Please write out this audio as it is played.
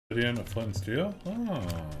Obsidian of flint and steel? Oh.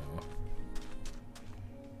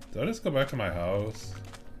 Did I just go back to my house?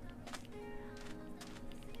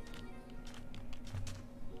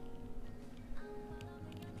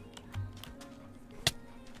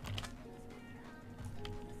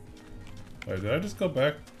 Wait, did I just go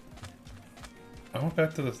back? I went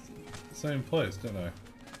back to the same place, didn't I?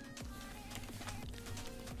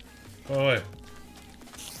 Go away.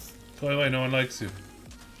 Go away, no one likes you.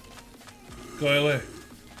 Go away.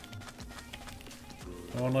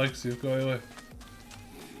 No one likes you, go away.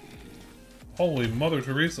 Holy Mother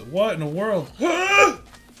Teresa, what in the world?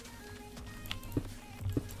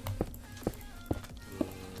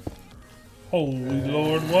 Holy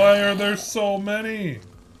Lord, why are there so many?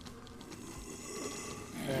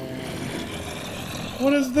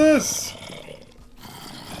 What is this?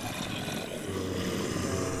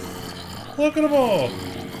 Look at them all!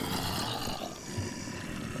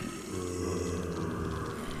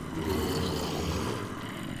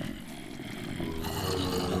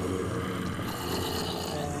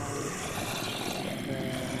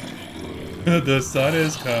 The sun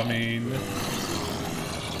is coming.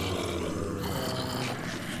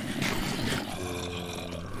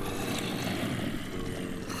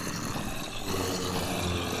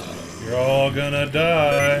 You're all gonna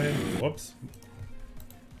die. Whoops.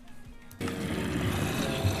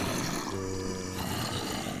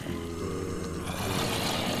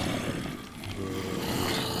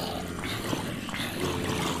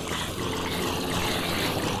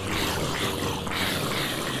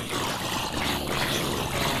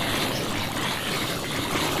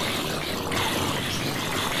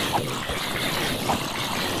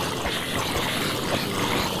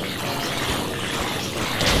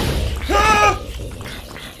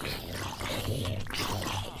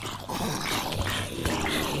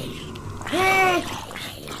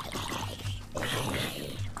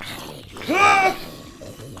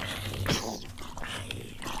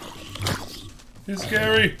 He's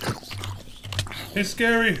scary. He's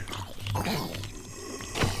scary.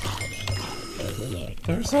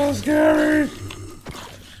 They're so scary.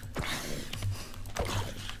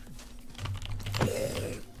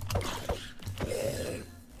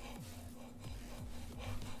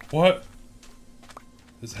 What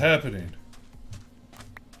is happening?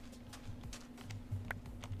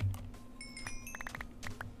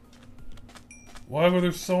 Why were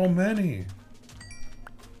there so many?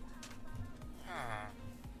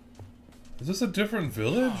 Is this a different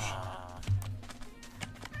village?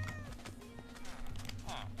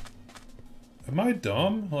 Am I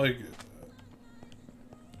dumb? Like...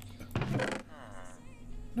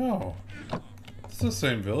 No. It's the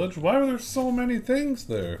same village. Why are there so many things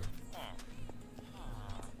there?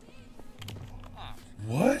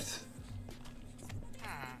 What?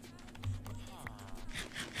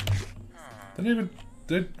 Didn't even...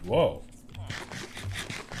 Whoa.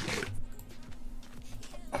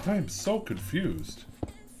 I am so confused.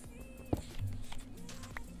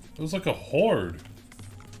 It was like a horde.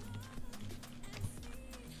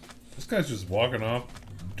 This guy's just walking off,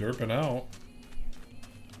 derping out.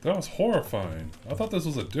 That was horrifying. I thought this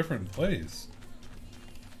was a different place.